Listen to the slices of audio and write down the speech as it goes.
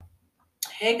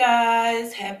Hey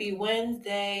guys, happy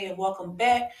Wednesday and welcome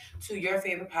back to your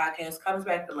favorite podcast, Comes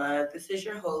Back to Love. This is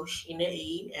your host, Sheena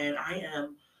E, and I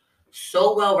am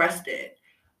so well rested.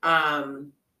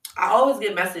 Um, I always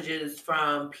get messages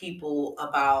from people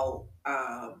about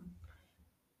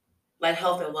like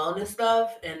health and wellness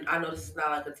stuff, and I know this is not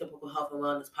like a typical health and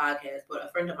wellness podcast, but a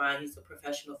friend of mine, he's a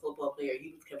professional football player,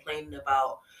 he was complaining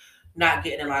about not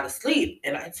getting a lot of sleep,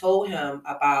 and I told him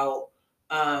about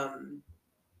um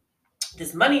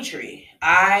this money tree.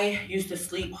 I used to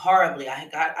sleep horribly. I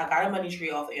got a money tree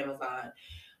off Amazon.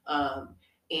 Um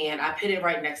and I put it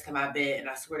right next to my bed, and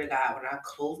I swear to God, when I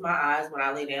close my eyes, when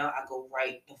I lay down, I go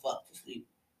right the fuck to sleep.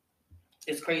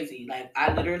 It's crazy. Like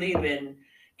I literally been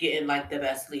getting like the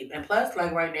best sleep. And plus,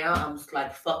 like right now, I'm just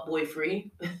like fuck boy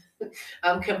free.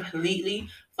 I'm completely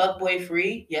fuck boy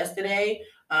free. Yesterday,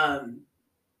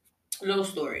 little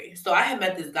story. So I had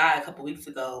met this guy a couple weeks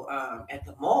ago at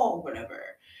the mall, or whatever,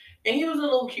 and he was a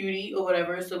little cutie or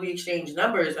whatever. So we exchanged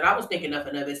numbers, and I was thinking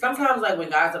nothing of it. Sometimes, like when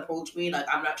guys approach me, like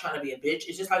I'm not trying to be a bitch.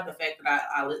 It's just like the fact that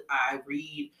I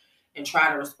read and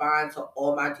try to respond to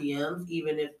all my DMs,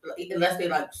 even if unless they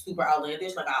like super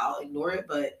outlandish, like I'll ignore it.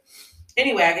 But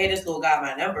anyway, I gave this little guy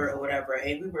my number or whatever,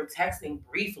 and we were texting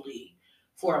briefly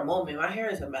for a moment. My hair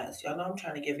is a mess. Y'all know I'm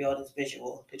trying to give y'all this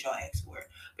visual that y'all asked for.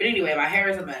 But anyway, my hair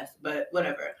is a mess, but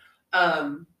whatever.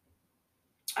 Um,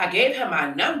 I gave him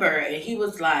my number, and he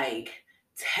was like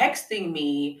texting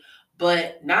me,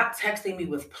 but not texting me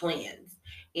with plans.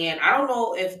 And I don't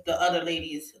know if the other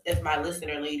ladies, if my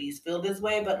listener ladies feel this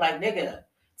way, but like nigga,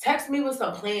 text me with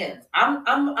some plans.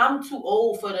 I'm too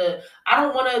old for the I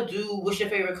don't wanna do what's your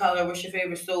favorite color, what's your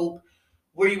favorite soap,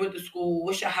 where you went to school,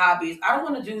 what's your hobbies. I don't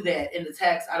want to do that in the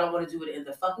text. I don't want to do it in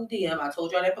the fucking DM. I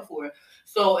told y'all that before.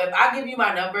 So if I give you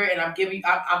my number and I'm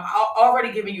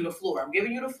already giving you the floor. I'm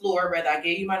giving you the floor, whether I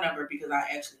gave you my number because I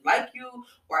actually like you,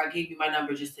 or I gave you my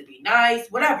number just to be nice,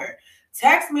 whatever.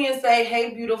 Text me and say,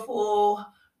 hey, beautiful,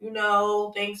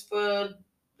 thanks for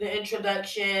the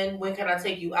introduction. When can I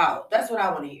take you out? That's what I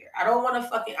want to hear. I don't want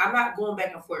to I'm not going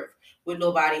back and forth with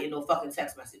nobody in no fucking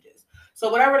text messages. So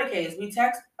whatever the case, we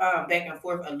text back and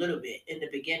forth a little bit in the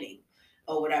beginning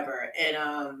or whatever.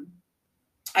 And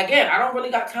again, I don't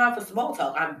really got time for small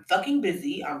talk. I'm fucking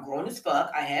busy. I'm grown as fuck.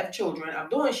 I have children. I'm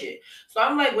doing shit. So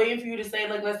I'm like waiting for you to say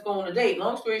like, let's go on a date.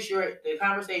 Long story short, the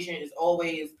conversation is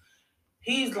always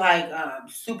he's like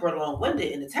super long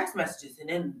winded in the text messages. And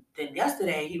then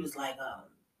yesterday he was like,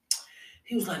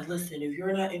 listen, if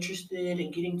you're not interested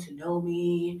in getting to know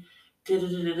me, da da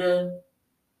da da da,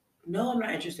 no, I'm not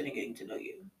interested in getting to know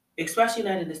you, especially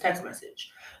not in this text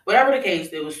message. Whatever the case,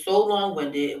 it was so long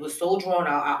winded. It was so drawn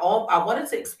out. I wanted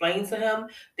to explain to him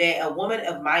that a woman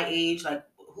of my age, like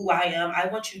who I am, I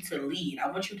want you to lead. I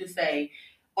want you to say,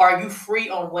 are you free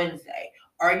on Wednesday?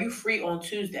 Are you free on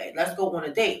Tuesday? Let's go on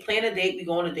a date. Plan a date. We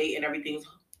go on a date and everything's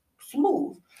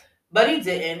smooth. But he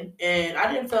didn't. And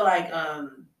I didn't feel like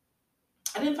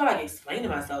explaining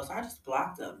myself, so I just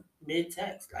blocked him mid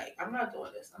text. Like, I'm not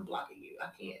doing this. I'm blocking you.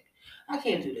 I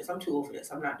can't do this. I'm too old for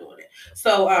this. I'm not doing it.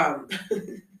 So,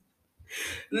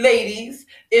 ladies,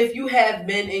 if you have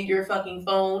men in your fucking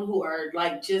phone who are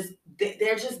like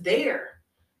they're just there.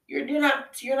 You're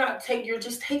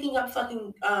just taking up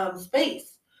fucking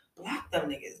space. Block them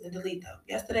niggas and delete them.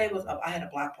 Yesterday I had a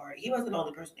block party. He wasn't the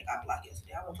only person that got blocked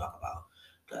yesterday. I won't talk about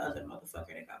the other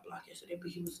motherfucker that got blocked yesterday,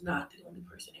 but he was not the only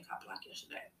person that got blocked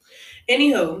yesterday.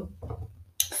 Anywho,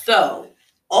 so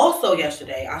also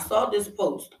yesterday I saw this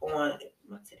post on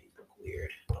my titties look weird.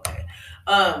 Okay.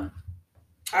 Um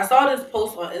I saw this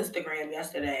post on Instagram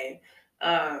yesterday.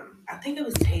 I think it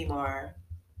was Tamar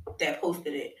that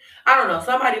posted it. I don't know.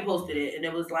 Somebody posted it, and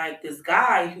it was like this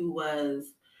guy who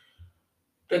was.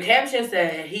 The caption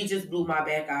said he just blew my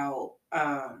back out,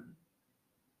 and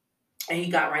he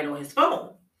got right on his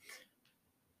phone.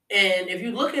 And if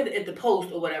you look at the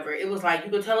post or whatever, it was like you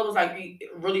could tell it was like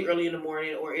really early in the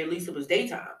morning, or at least it was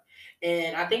daytime.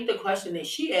 And I think the question that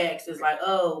she asked is like,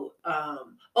 oh,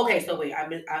 okay, so wait,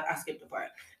 I skipped the part.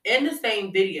 In the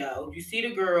same video, you see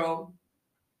the girl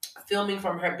filming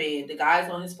from her bed. The guy's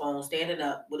on his phone, standing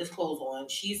up with his clothes on.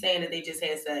 She's saying that they just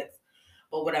had sex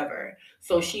or whatever.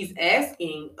 So she's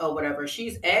asking or whatever.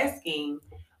 She's asking,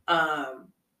 um,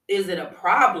 is it a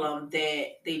problem that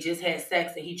they just had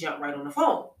sex and he jumped right on the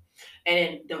phone? And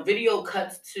then the video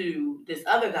cuts to this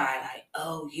other guy, like,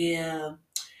 oh yeah,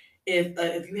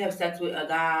 if you have sex with a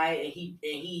guy and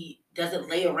he doesn't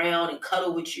lay around and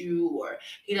cuddle with you, or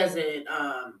he doesn't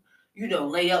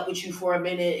lay up with you for a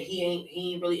minute, he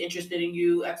ain't really interested in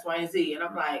you, X, Y, and Z. And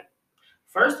I'm like,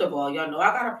 first of all, y'all know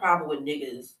I got a problem with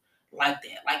niggas like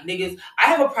that. Like niggas, I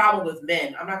have a problem with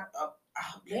men.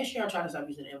 last year I tried to stop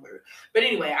using the N-word. But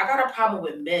anyway, I got a problem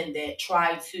with men that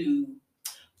try to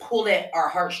pull at our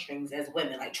heartstrings as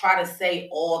women, like try to say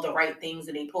all the right things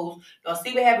in they post. Y'all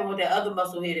see what happened with that other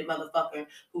muscle-headed motherfucker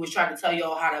who was trying to tell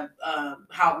y'all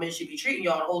how men should be treating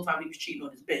y'all the whole time he was cheating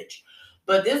on his bitch.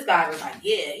 But this guy was like,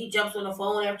 yeah, he jumps on the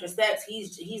phone after sex.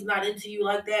 He's not into you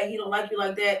like that. He don't like you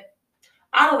like that.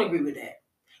 I don't agree with that.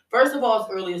 First of all,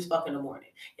 it's early as fuck in the morning.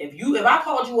 If I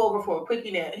called you over for a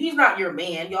quickie nap, he's not your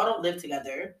man. Y'all don't live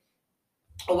together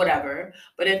or whatever.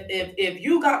 But if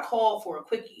you got called for a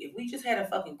quickie, if we just had a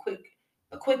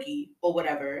quickie or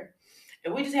whatever,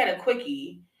 if we just had a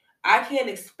quickie, I can't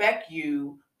expect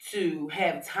you to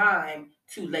have time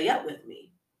to lay up with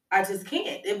me. I just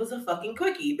can't. It was a fucking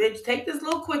quickie. Bitch, take this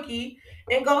little quickie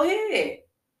and go ahead.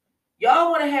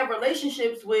 Y'all want to have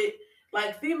relationships with,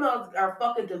 like, females are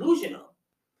fucking delusional.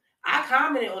 I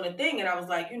commented on the thing and I was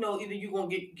like, either you gonna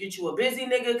get you a busy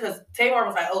nigga, because Tamar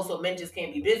was like, oh, so men just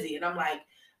can't be busy. And I'm like,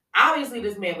 obviously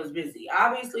this man was busy.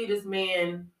 Obviously this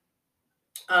man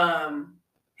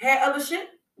had other shit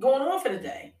going on for the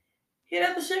day. He had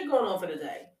other shit going on for the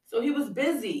day. So he was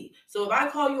busy. So if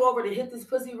I call you over to hit this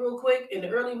pussy real quick in the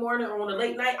early morning or on a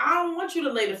late night, I don't want you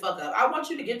to lay the fuck up. I want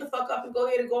you to get the fuck up and go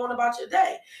ahead and go on about your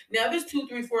day. Now, if it's 2,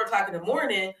 3, 4 o'clock in the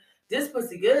morning, this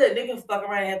pussy good, nigga fuck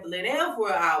around and have to lay down for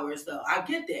an hour or so. I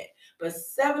get that. But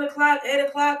 7 o'clock, 8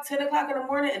 o'clock, 10 o'clock in the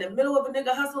morning, in the middle of a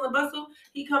nigga hustle and bustle,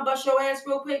 he come bust your ass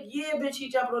real quick. Yeah, bitch, he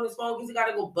jumping on his phone because he got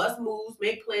to go bust moves,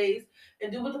 make plays,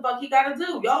 and do what the fuck he got to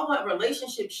do. Y'all want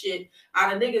relationship shit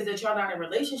out of niggas that y'all not in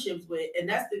relationships with, and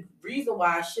that's the reason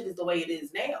why shit is the way it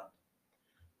is now.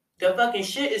 The fucking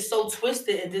shit is so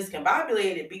twisted and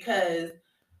discombobulated because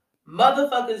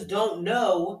motherfuckers don't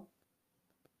know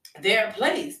their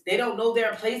place. They don't know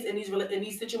their place in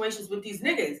these situations with these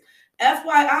niggas. FYI,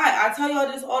 I tell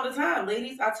y'all this all the time,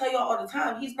 ladies. I tell y'all all the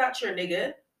time, he's not your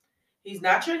nigga. He's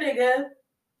not your nigga,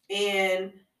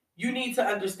 and you need to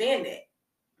understand that.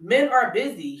 Men are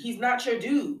busy. He's not your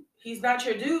dude. He's not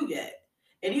your dude yet.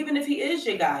 And even if he is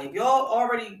your guy, if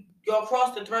y'all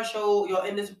crossed the threshold, y'all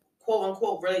in this quote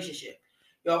unquote relationship,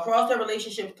 y'all crossed the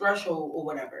relationship threshold or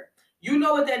whatever. You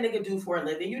know what that nigga do for a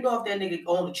living. You know if that nigga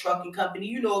own a trucking company.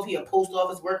 You know if he a post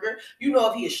office worker. You know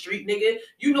if he a street nigga.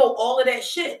 You know all of that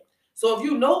shit. So if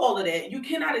you know all of that, you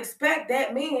cannot expect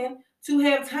that man to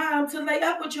have time to lay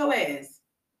up with your ass.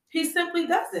 He simply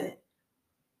doesn't.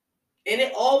 And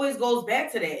it always goes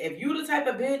back to that. If you the type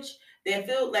of bitch that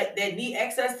feel like that need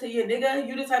access to your nigga,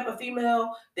 you the type of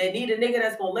female that need a nigga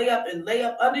that's gonna lay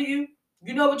up under you,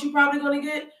 you know what you probably gonna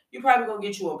get? You probably gonna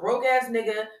get you a broke ass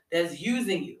nigga that's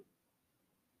using you.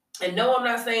 And no, I'm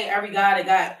not saying every guy that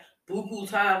got buku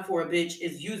time for a bitch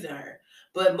is using her.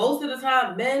 But most of the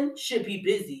time, men should be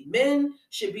busy. Men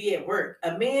should be at work.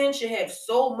 A man should have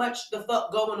so much the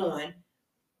fuck going on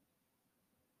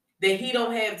that he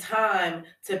don't have time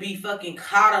to be fucking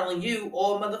coddling you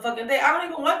all motherfucking day. I don't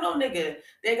even want no nigga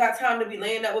that got time to be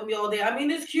laying up with me all day. I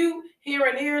mean, it's cute here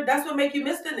and there. That's what make you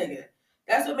miss the nigga.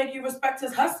 That's what make you respect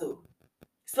his hustle.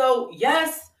 So,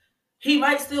 yes, he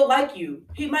might still like you.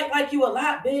 He might like you a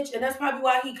lot, bitch. And that's probably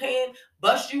why he can't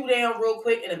bust you down real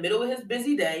quick in the middle of his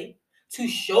busy day to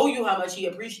show you how much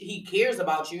he cares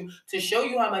about you, to show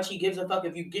you how much he gives a fuck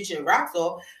if you get your rocks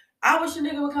off. I wish a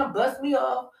nigga would come bust me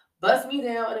off, bust me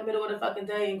down in the middle of the fucking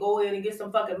day and go ahead and get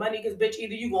some fucking money, because bitch,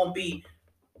 either you gonna be,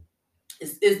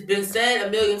 it's been said a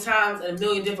million times in a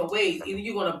million different ways, either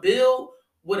you gonna build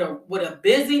with a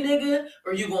busy nigga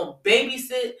or you gonna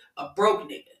babysit a broke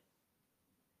nigga.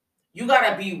 You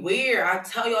gotta beware. I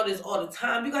tell y'all this all the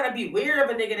time. You gotta beware of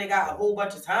a nigga that got a whole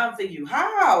bunch of time for you.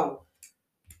 How?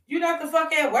 You not the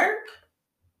fuck at work?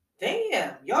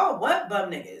 Damn, y'all want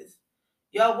bum niggas.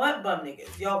 Y'all want bum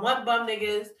niggas. Y'all want bum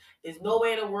niggas. There's no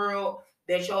way in the world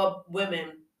that y'all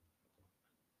women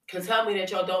can tell me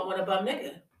that y'all don't want a bum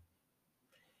nigga.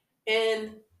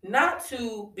 And not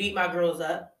to beat my girls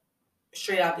up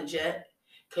straight out the jet,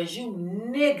 because you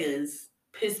niggas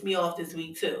pissed me off this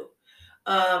week too.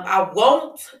 I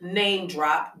won't name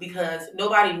drop because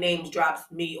nobody names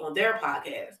drops me on their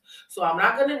podcast. So I'm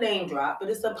not going to name drop, but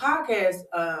it's a podcast,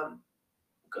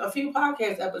 a few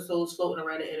podcast episodes floating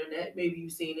around the internet. Maybe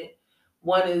you've seen it.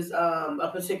 One is a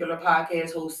particular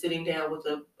podcast host sitting down with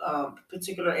a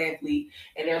particular athlete,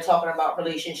 and they're talking about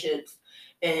relationships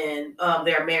and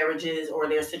their marriages or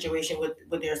their situation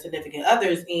with their significant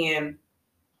others. And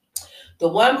the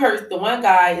one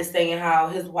guy is saying how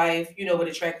his wife, what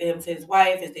attracted him to his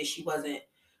wife is that she wasn't,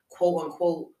 quote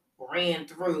unquote, ran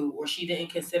through, or she didn't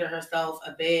consider herself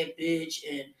a bad bitch,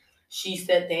 and she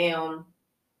sat down,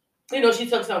 she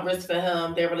took some risks for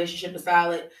him. Their relationship is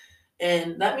solid.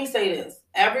 And let me say this,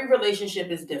 every relationship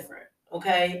is different,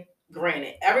 okay?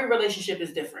 Granted, every relationship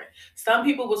is different. Some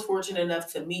people was fortunate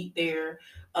enough to meet their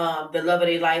the love of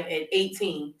their life at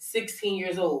 18, 16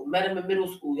 years old. Met them in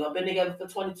middle school. Y'all been together for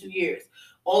 22 years.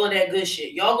 All of that good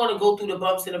shit. Y'all gonna go through the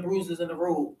bumps and the bruises in the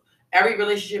road. Every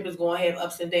relationship is gonna have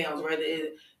ups and downs, whether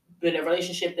it's been a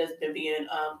relationship that's been being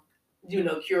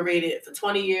curated for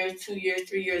 20 years, 2 years,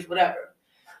 3 years, whatever.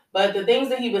 But the things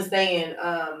that he was saying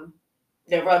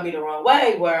that rubbed me the wrong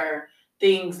way were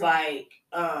things like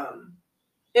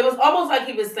it was almost like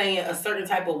he was saying a certain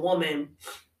type of woman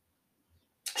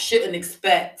shouldn't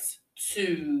expect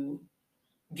to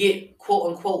get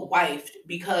quote unquote wifed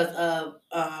because of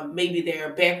maybe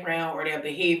their background or their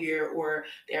behavior or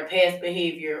their past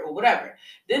behavior or whatever.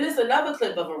 Then there's another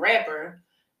clip of a rapper.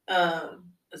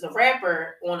 It's a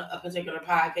rapper on a particular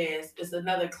podcast. It's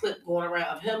another clip going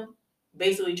around of him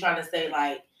basically trying to say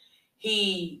like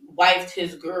he wifed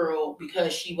his girl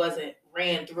because she wasn't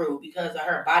ran through because of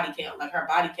her body count. Like her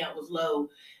body count was low,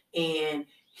 and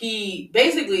he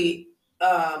basically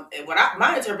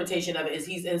my interpretation of it is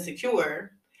he's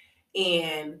insecure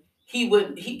and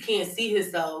he can't see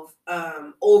himself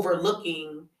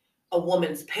overlooking a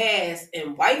woman's past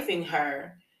and wifing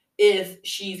her if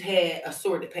she's had a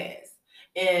sordid past.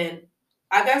 And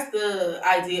I guess the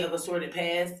idea of a sordid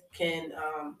past can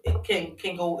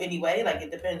go any way. Like it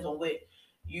depends on what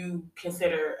you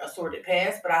consider a sordid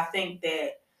past. But I think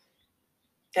that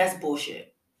that's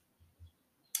bullshit.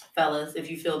 Fellas, if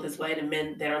you feel this way, the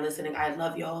men that are listening, I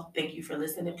love y'all. Thank you for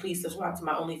listening. Please subscribe to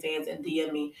my OnlyFans and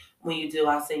DM me. When you do,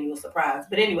 I'll send you a surprise.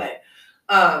 But anyway,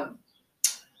 I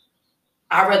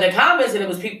read the comments and it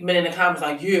was people men in the comments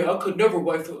like, yeah, I could never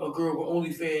wife a girl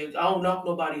with OnlyFans. I don't knock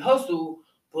nobody hustle,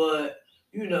 but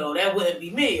that wouldn't be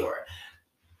me. Or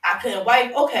I couldn't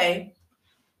wife. Okay,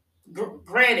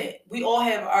 granted, we all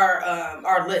have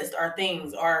our list, our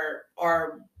things, our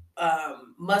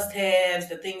must-haves,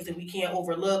 the things that we can't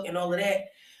overlook, and all of that.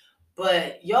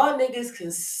 But y'all niggas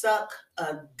can suck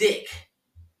a dick,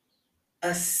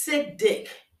 a sick dick,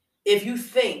 if you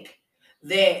think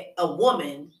that a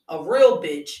woman, a real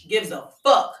bitch, gives a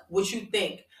fuck what you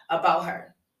think about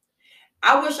her.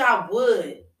 I wish I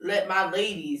would let my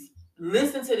ladies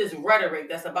listen to this rhetoric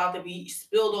that's about to be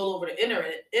spilled all over the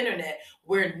internet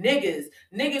where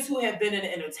niggas who have been in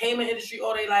the entertainment industry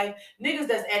all their life, niggas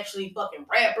that's actually fucking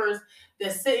rappers,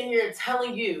 that's sitting here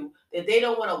telling you that they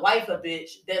don't want to wife a bitch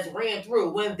that's ran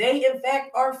through when they in fact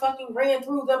are fucking ran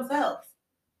through themselves.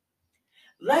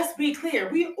 Let's be clear.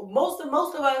 We most of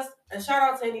us, and shout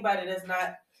out to anybody that's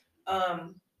not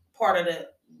part of the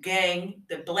gang,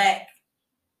 the black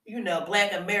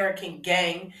Black American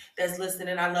gang that's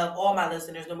listening. I love all my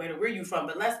listeners, no matter where you're from.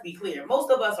 But let's be clear: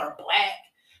 most of us are black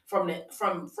from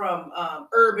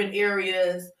urban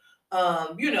areas.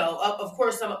 Of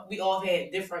course, we all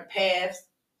had different paths,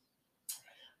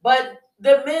 but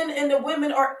the men and the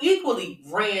women are equally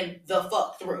ran the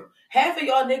fuck through. Half of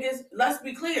y'all niggas, let's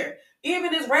be clear.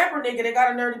 Even this rapper nigga that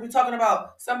got a nerve to be talking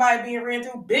about somebody being ran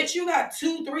through. Bitch, you got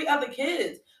 2, 3 other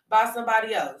kids by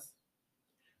somebody else.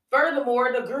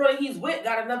 Furthermore, the girl that he's with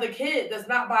got another kid that's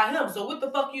not by him. So what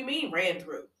the fuck you mean ran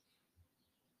through?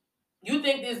 You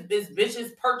think this bitch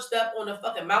is perched up on the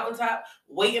fucking mountaintop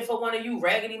waiting for one of you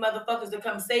raggedy motherfuckers to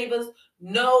come save us?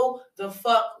 No, the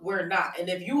fuck we're not. And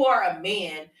if you are a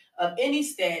man of any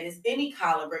status, any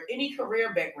caliber, any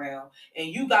career background, and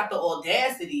you got the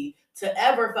audacity to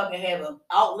ever fucking have an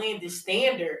outlandish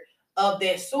standard of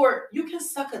that sort, you can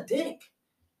suck a dick.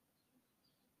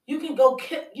 You can go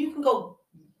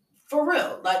for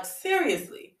real, like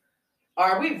seriously.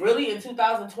 Are we really in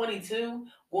 2022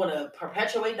 going to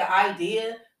perpetuate the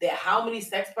idea that how many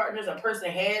sex partners a person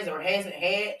has or hasn't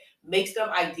had makes them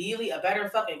ideally a better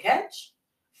fucking catch?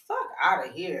 Fuck out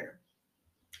of here.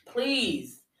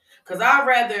 Please. Cause I'd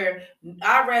rather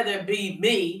be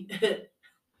me.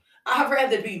 I'd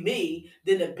rather be me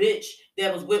than a bitch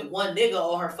that was with one nigga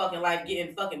all her fucking life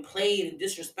getting fucking played and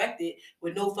disrespected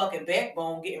with no fucking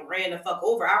backbone, getting ran the fuck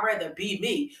over. I'd rather be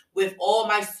me with all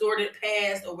my sordid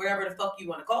past or whatever the fuck you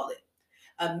want to call it.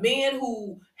 A man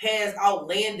who has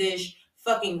outlandish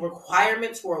fucking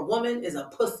requirements for a woman is a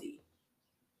pussy.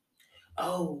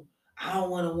 Oh, I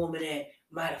don't want a woman that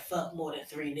might have fucked more than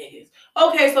 3 niggas.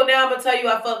 Okay, so now I'm gonna tell you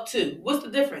I fucked 2. What's the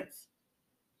difference?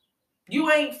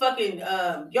 You ain't fucking,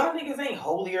 y'all niggas ain't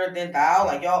holier than thou,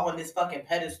 like y'all on this fucking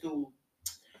pedestal.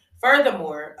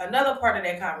 Furthermore, another part of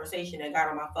that conversation that got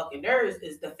on my fucking nerves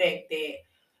is the fact that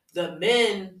the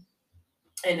men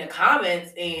in the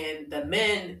comments and the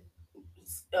men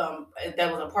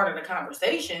that was a part of the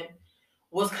conversation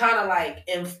was kind of like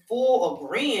in full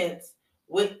agreement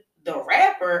with the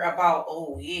rapper about,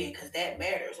 oh yeah, because that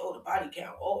matters, oh the body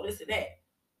count, oh this and that.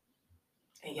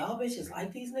 And y'all bitches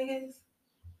like these niggas?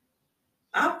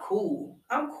 I'm cool.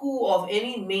 I'm cool off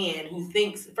any man who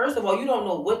thinks, first of all, you don't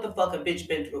know what the fuck a bitch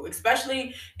been through,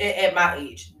 especially at my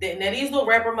age. Now, these little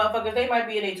rapper motherfuckers, they might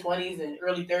be in their 20s and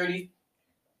early 30s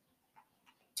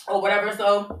or whatever.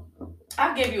 So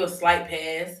I'll give you a slight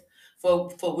pass for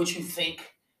what you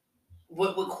think,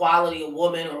 what quality of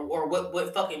woman or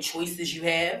what fucking choices you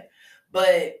have.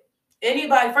 But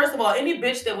anybody, first of all, any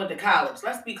bitch that went to college,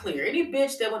 let's be clear, any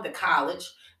bitch that went to college,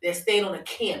 that stayed on a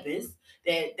campus,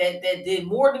 that did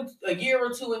more than a year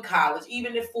or two in college,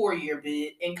 even a 4-year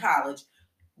bid in college,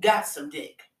 got some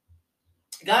dick.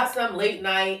 Got some late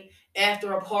night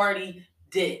after a party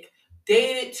dick.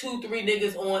 Dated 2-3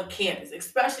 niggas on campus,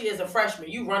 especially as a freshman.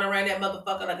 You run around that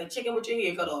motherfucker like a chicken with your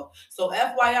head cut off. So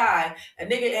FYI, a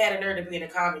nigga had a nerve to be in the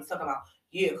comments talking about,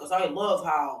 yeah, because I love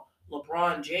how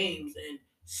LeBron James and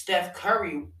Steph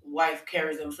Curry wife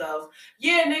carries themselves.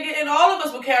 Yeah, nigga, and all of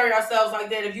us would carry ourselves like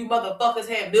that if you motherfuckers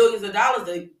had millions of dollars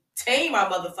to tame our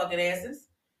motherfucking asses.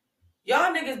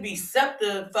 Y'all niggas be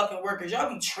SEPTA fucking workers.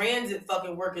 Y'all be transit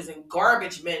fucking workers and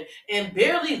garbage men. And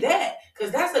barely that.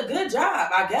 Because that's a good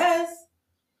job, I guess.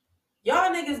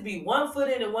 Y'all niggas be 1 foot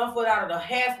in and 1 foot out of the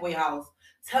halfway house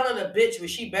telling a bitch what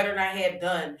she better not have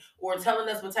done or telling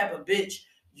us what type of bitch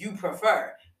you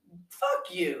prefer.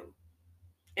 Fuck you.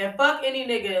 And fuck any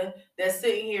nigga that's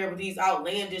sitting here with these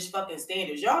outlandish fucking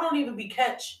standards. Y'all don't even be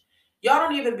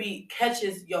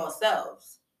catches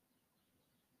yourselves.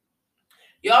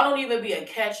 Y'all don't even be a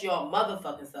catch y'all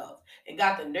motherfucking self and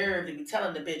got the nerve to be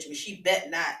telling the bitch what she bet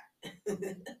not.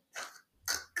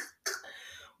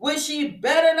 What she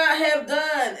better not have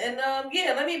done. And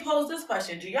yeah, let me pose this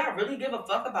question. Do y'all really give a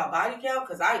fuck about body count?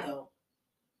 Because I don't.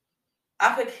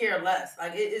 I could care less.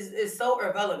 Like it's so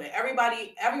irrelevant.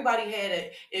 Everybody had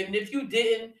it. And if you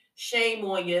didn't, shame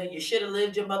on you. You should have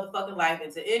lived your motherfucking life.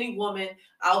 And to any woman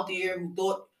out there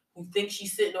who thinks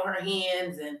she's sitting on her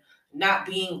hands and not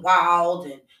being wild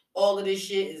and all of this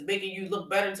shit is making you look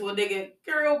better to a nigga,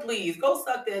 girl, please go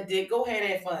suck that dick. Go have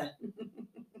that fun.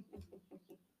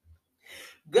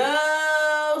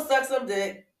 Go suck some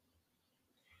dick.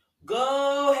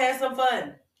 Go have some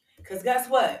fun. Because guess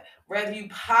what? Whether you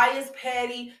pious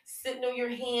Patty sitting on your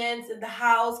hands in the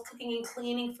house cooking and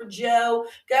cleaning for Joe,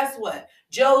 guess what?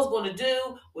 Joe's going to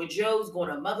do what Joe's going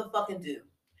to motherfucking do.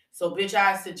 So, bitch,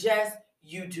 I suggest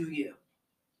you do you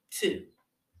too.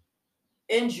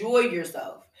 Enjoy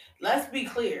yourself. Let's be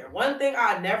clear. One thing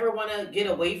I never want to get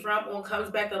away from when it comes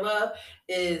back to love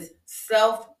is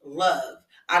self-love.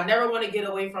 I never want to get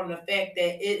away from the fact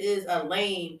that it is a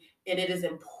lane and it is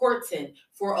important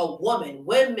for a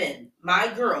women,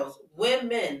 my girls,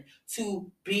 women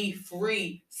to be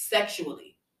free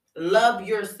sexually. Love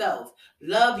yourself.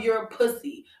 Love your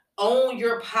pussy. Own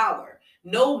your power.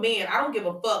 No man, I don't give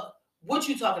a fuck what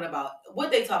you talking about,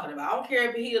 what they talking about. I don't care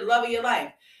if he the love of your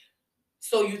life.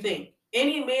 So you think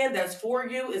any man that's for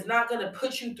you is not gonna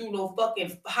put you through no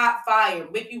fucking hot fire,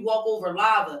 make you walk over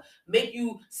lava, make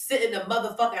you sit in the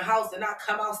motherfucking house and not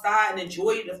come outside and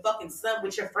enjoy the fucking sun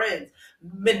with your friends,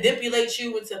 manipulate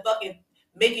you into fucking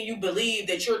making you believe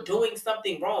that you're doing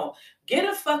something wrong. Get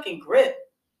a fucking grip.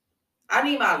 I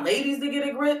need my ladies to get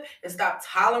a grip and stop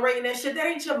tolerating that shit. That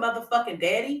ain't your motherfucking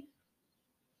daddy.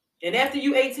 And after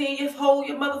you 18 years old,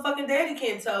 your motherfucking daddy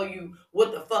can't tell you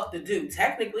what the fuck to do,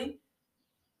 technically.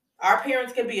 Our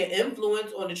parents can be an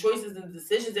influence on the choices and the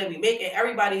decisions that we make, and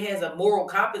everybody has a moral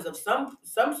compass of some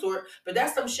sort, but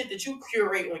that's some shit that you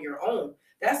curate on your own.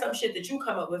 That's some shit that you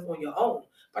come up with on your own.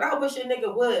 But I wish a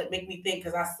nigga would make me think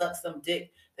because I suck some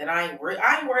dick that I ain't worthy.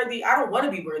 I ain't worthy. I don't want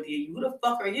to be worthy of you. Who the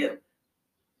fuck are you?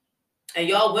 And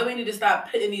y'all women need to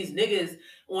stop putting these niggas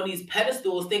on these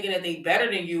pedestals thinking that they better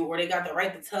than you or they got the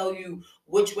right to tell you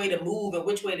which way to move and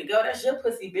which way to go. That's your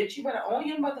pussy, bitch. You better own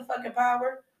your motherfucking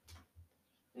power.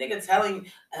 Nigga telling you,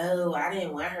 oh, I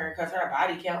didn't want her because her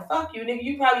body count. Fuck you, nigga.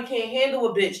 You probably can't handle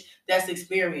a bitch that's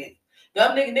experienced.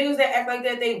 Dumb niggas that act like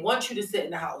that, they want you to sit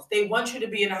in the house. They want you to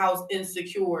be in the house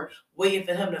insecure, waiting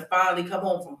for him to finally come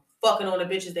home from fucking on the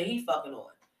bitches that he fucking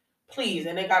on. Please,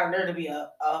 and they got a nerve to be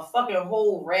a fucking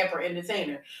whole rapper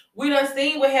entertainer. We done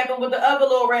seen what happened with the other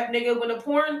little rap nigga when the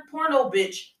porno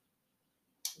bitch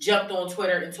jumped on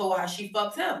Twitter and told how she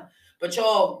fucked him. But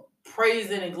y'all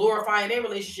praising and glorifying their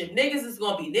relationship. Niggas is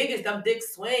gonna be niggas. Them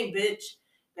dicks swing, bitch.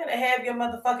 You better have your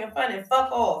motherfucking fun and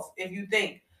fuck off if you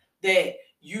think that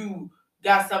you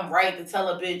got some right to tell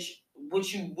a bitch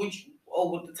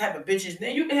what the type of bitches. Now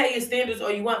you can have your standards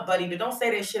all you want, buddy, but don't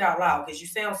say that shit out loud because you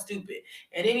sound stupid.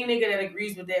 And any nigga that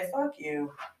agrees with that, fuck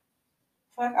you.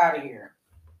 Fuck out of here.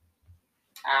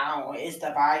 I don't know. It's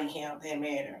the body count that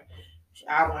matter.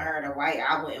 I want her to wife.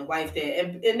 I wouldn't wife that.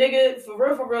 And nigga,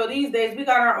 for real, these days we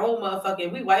got our own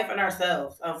motherfucking. We wifing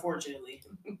ourselves. Unfortunately,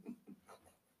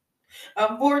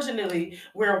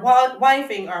 we're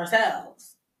wifing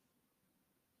ourselves.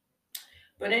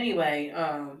 But anyway,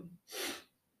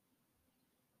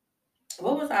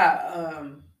 what was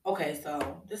I? Okay,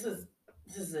 so this is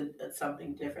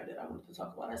something different that I wanted to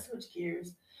talk about. I switched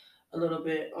gears a little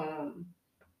bit.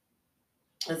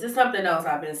 This is something else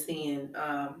I've been seeing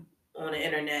on the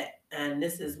internet, and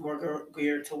this is more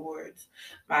geared towards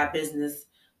my business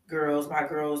girls, my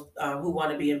girls who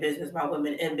want to be in business, my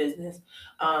women in business.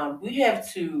 We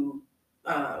have to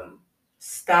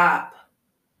stop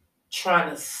trying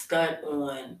to stunt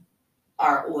on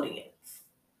our audience.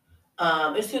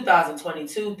 It's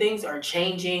 2022. Things are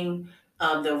changing.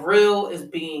 The real is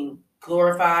being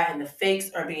glorified, and the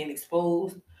fakes are being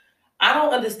exposed. I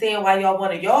don't understand why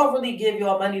y'all really give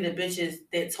y'all money to bitches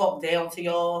that talk down to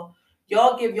y'all.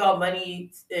 Y'all give y'all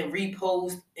money and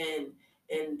repost and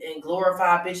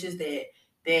glorify bitches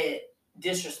that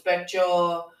disrespect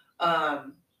y'all,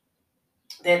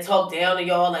 that talk down to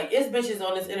y'all. Like, it's bitches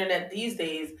on this internet these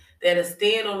days that'll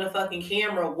stand on the fucking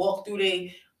camera, walk through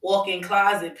they walk-in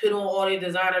closet, put on all their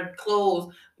designer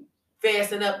clothes,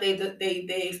 fasten up they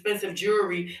expensive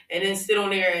jewelry, and then sit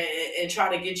on there and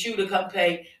try to get you to come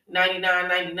pay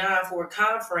 $99.99 for a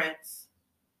conference.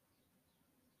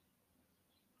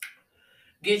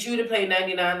 Get you to pay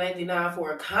 $99.99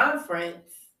 for a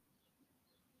conference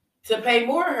to pay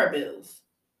more of her bills.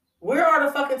 Where are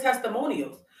the fucking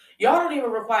testimonials? Y'all don't even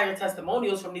require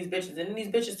testimonials from these bitches, and then these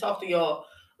bitches talk to y'all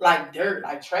like dirt,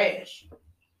 like trash.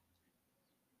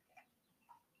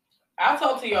 I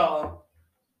talk to y'all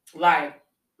like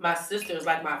my sisters,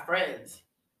 like my friends.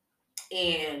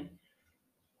 And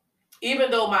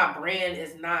even though my brand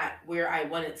is not where I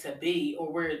want it to be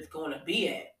or where it's going to be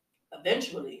at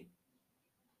eventually,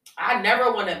 I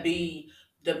never want to be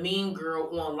the mean girl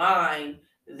online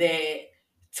that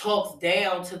talks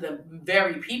down to the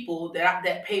very people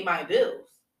that pay my bills.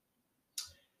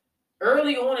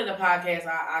 Early on in the podcast,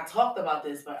 I talked about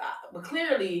this, but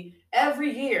clearly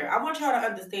every year, I want y'all to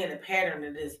understand the pattern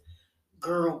of this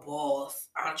girl boss,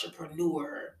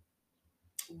 entrepreneur,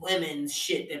 women's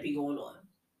shit that be going on.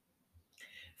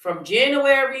 From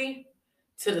January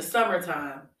to the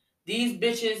summertime, these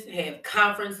bitches have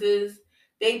conferences,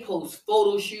 they post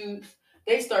photo shoots,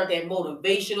 they start that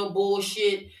motivational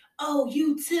bullshit. Oh,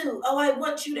 you too. Oh, I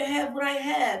want you to have what I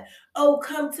have. Oh,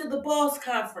 come to the boss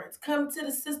conference. Come to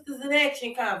the Sisters in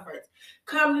Action conference.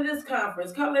 Come to this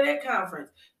conference. Come to that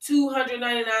conference.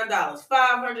 $299,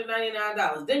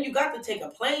 $599. Then you got to take a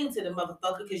plane to the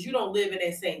motherfucker because you don't live in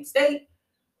that same state.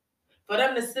 For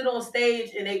them to sit on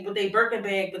stage and they with their Birkin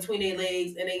bag between their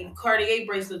legs and they Cartier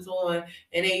bracelets on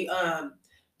and they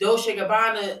Dolce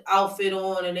Gabbana outfit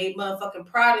on and they motherfucking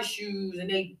Prada shoes and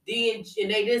they this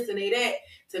and they that,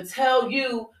 to tell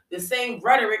you the same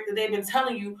rhetoric that they've been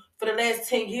telling you for the last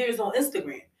 10 years on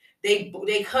Instagram. They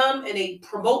come and they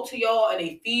promote to y'all and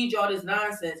they feed y'all this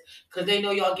nonsense because they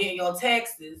know y'all getting y'all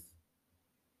taxes.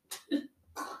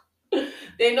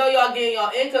 They know y'all getting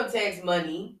y'all income tax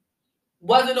money.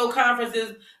 Wasn't no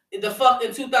conferences in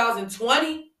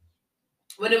 2020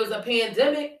 when it was a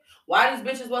pandemic. Why these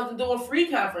bitches wasn't doing free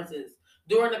conferences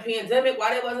during the pandemic?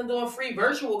 Why they wasn't doing free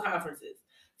virtual conferences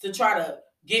to try to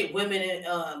get women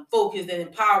focused and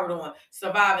empowered on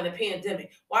surviving the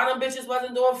pandemic? Why them bitches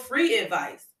wasn't doing free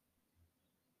advice?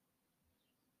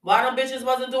 Why them bitches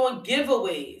wasn't doing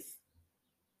giveaways?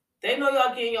 They know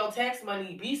y'all getting y'all tax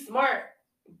money. Be smart.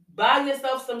 Buy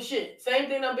yourself some shit. Same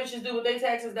thing them bitches do with their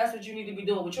taxes. That's what you need to be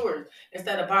doing with yours.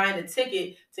 Instead of buying a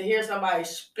ticket to hear somebody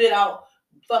spit out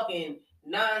fucking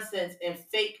nonsense and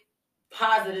fake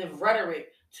positive rhetoric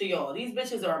to y'all. These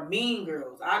bitches are mean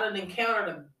girls. I done encountered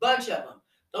a bunch of them.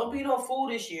 Don't be no fool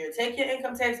this year. Take your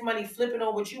income tax money, flip it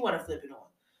on what you want to flip it on.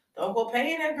 Don't go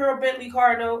paying that girl Bentley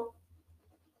car note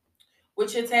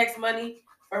with your tax money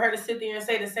for her to sit there and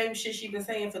say the same shit she been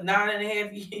saying for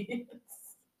 9.5 years.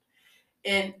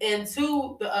 And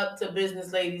to the up to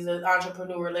business ladies,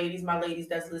 entrepreneur ladies, my ladies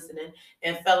that's listening,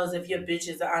 and fellas, if your bitch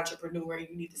is an entrepreneur and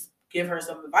you need to give her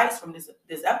some advice from this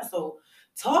episode,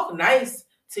 talk nice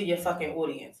to your fucking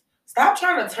audience. Stop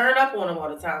trying to turn up on them all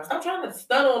the time. Stop trying to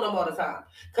stun on them all the time.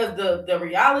 Because the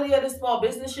reality of this small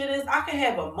business shit is I can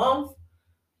have a month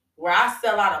where I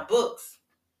sell out of books,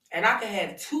 and I can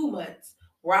have 2 months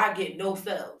where I get no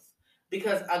sales.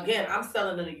 Because again, I'm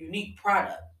selling a unique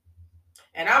product.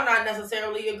 And I'm not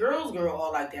necessarily a girl's girl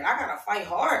all like that. I gotta fight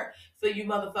hard for you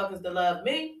motherfuckers to love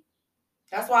me.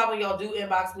 That's why when y'all do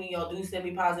inbox me, y'all do send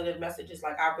me positive messages.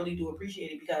 Like, I really do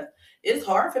appreciate it because it's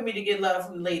hard for me to get love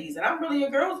from ladies. And I'm really a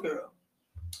girl's girl.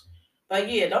 But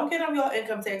yeah, don't get them your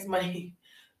income tax money.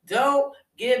 Don't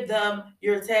give them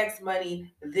your tax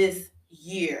money this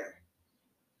year.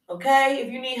 Okay? If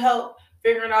you need help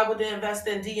figuring out what to invest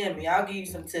in, DM me. I'll give you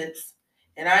some tips.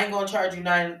 And I ain't gonna charge you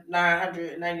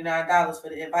 $999 for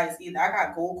the advice either. I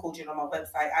got gold coaching on my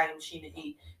website,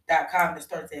 IamSheenaE.com, that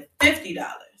starts at $50.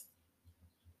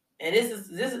 And this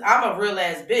is I'm a real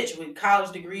ass bitch with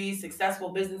college degrees, successful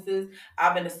businesses.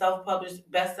 I've been a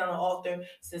self-published best-selling author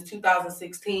since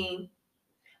 2016.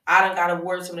 I done got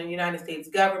awards from the United States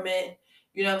government.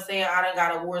 You know what I'm saying? I done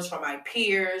got awards from my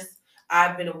peers.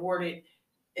 I've been awarded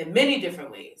in many different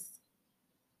ways.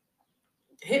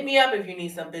 Hit me up if you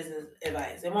need some business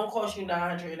advice. It won't cost you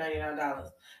 $999.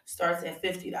 Starts at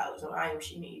 $50 on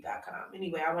IamSheenaE.com.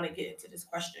 Anyway, I want to get into this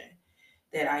question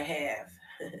that I have.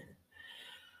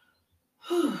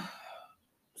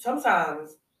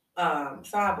 Sometimes,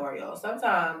 sidebar, y'all.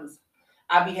 Sometimes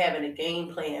I be having a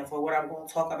game plan for what I'm going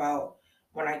to talk about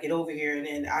when I get over here, and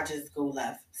then I just go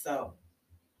left. So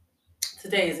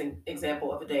today is an example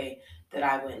of a day that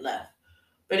I went left.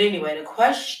 But anyway, the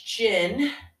question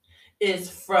is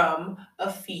from a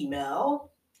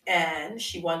female, and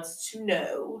she wants to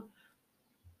know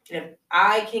if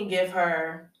I can give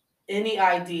her any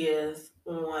ideas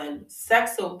on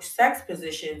sex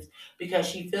positions because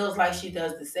she feels like she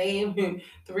does the same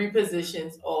three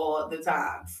positions all the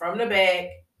time, from the back,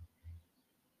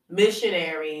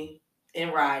 missionary,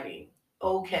 and riding.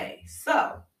 Okay,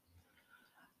 so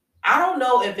I don't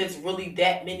know if it's really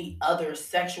that many other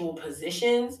sexual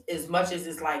positions as much as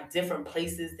it's like different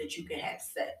places that you can have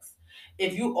sex.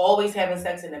 If you always having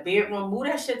sex in the bedroom, move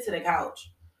that shit to the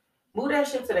couch. Move that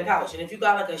shit to the couch. And if you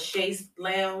got like a chaise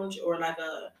lounge or like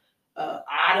a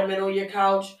ottoman on your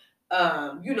couch,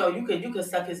 you could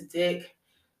suck his dick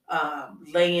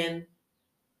laying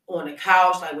on the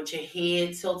couch, like with your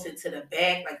head tilted to the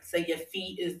back, like say your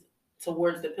feet is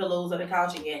towards the pillows of the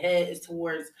couch and your head is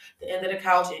towards the end of the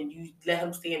couch, and you let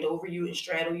him stand over you and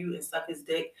straddle you and suck his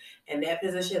dick in that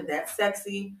position. That's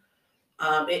sexy.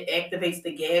 It activates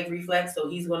the gag reflex, so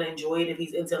he's gonna enjoy it if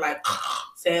he's into like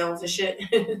sounds and shit.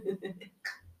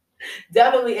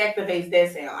 Definitely activates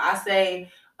that sound. I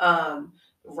say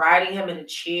riding him in a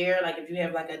chair, like if you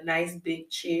have like a nice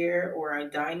big chair or a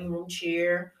dining room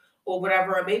chair or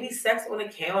whatever, or maybe sex on the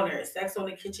counter, sex on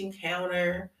the kitchen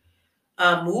counter.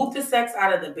 Move the sex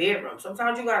out of the bedroom.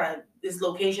 Sometimes you gotta this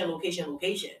location.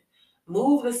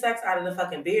 Move the sex out of the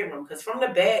fucking bedroom, because from the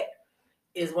back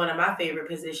is one of my favorite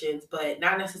positions, but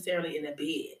not necessarily in the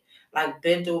bed. Like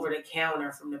bent over the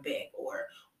counter from the back, or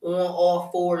on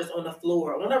all fours on the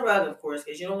floor, on the rug, of course,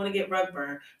 because you don't want to get rug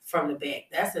burn from the back.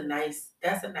 That's a nice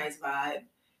vibe.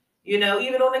 Even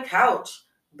on the couch,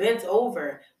 bent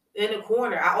over in the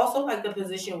corner. I also like the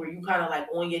position where you kind of like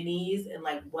on your knees and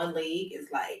like one leg is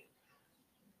like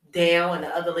down and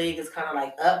the other leg is kind of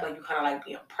like up, like you kind of like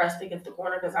being pressed against the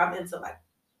corner, because I'm into like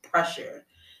pressure,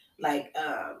 like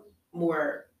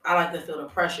more. I like to feel the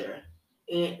pressure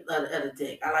in of the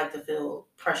dick. I like to feel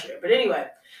pressure. But anyway,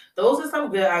 those are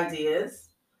some good ideas.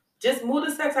 Just move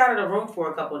the sex out of the room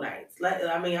for a couple nights. I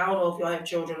don't know if y'all have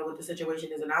children or what the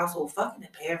situation is in the household. Fuck in the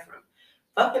bathroom,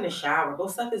 fuck in the shower. Go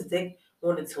suck his dick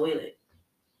on the toilet.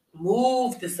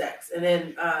 Move the sex, and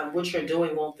then what you're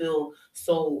doing won't feel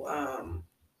so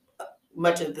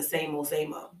much of the same old,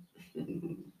 same old.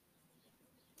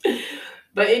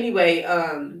 But anyway,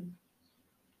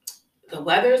 the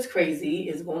weather is crazy.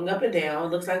 It's going up and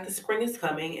down. Looks like the spring is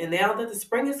coming. And now that the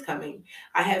spring is coming,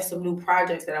 I have some new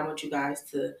projects that I want you guys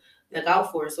to look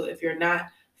out for. So if you're not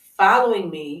following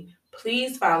me,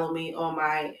 please follow me on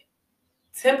my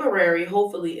temporary,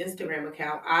 hopefully, Instagram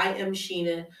account. I am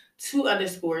Sheena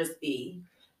 2_E.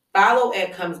 Follow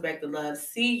at Comes Back to Love,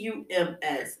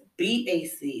 CUMSBAC,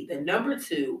 the number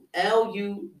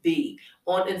 2LUV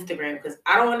on Instagram, because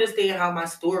I don't understand how my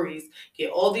stories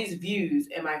get all these views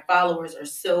and my followers are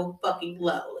so fucking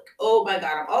low. Like, oh my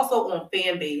God. I'm also on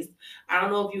Fanbase. I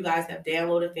don't know if you guys have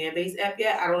downloaded Fanbase app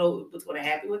yet. I don't know what's going to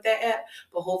happen with that app,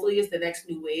 but hopefully it's the next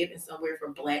new wave and somewhere for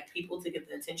Black people to get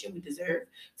the attention we deserve.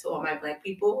 To all my Black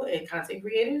people and content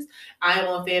creators, I am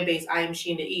on Fanbase. I am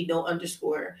Sheena E, no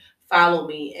underscore. Follow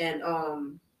me.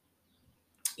 And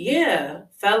yeah,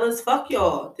 fellas, fuck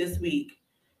y'all this week.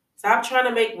 Stop trying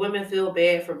to make women feel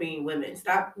bad for being women.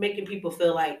 Stop making people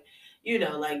feel like,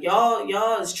 like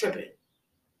y'all is tripping.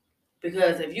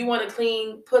 Because if you want a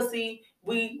clean pussy,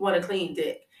 we want a clean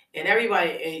dick. And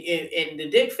everybody, and the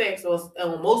dick facts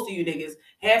on most of you niggas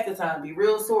half the time be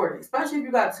real sordid. Especially if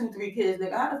you got 2, 3 kids,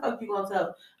 nigga. How the fuck you gonna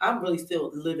tell? I'm really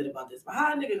still livid about this. But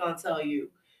how a nigga gonna tell you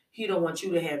he don't want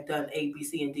you to have done A, B,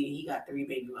 C, and D? He got 3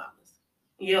 baby mamas.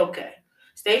 Yeah, okay.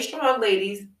 Stay strong,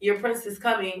 ladies. Your prince is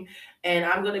coming, and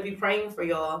I'm going to be praying for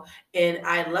y'all. And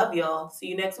I love y'all. See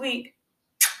you next week.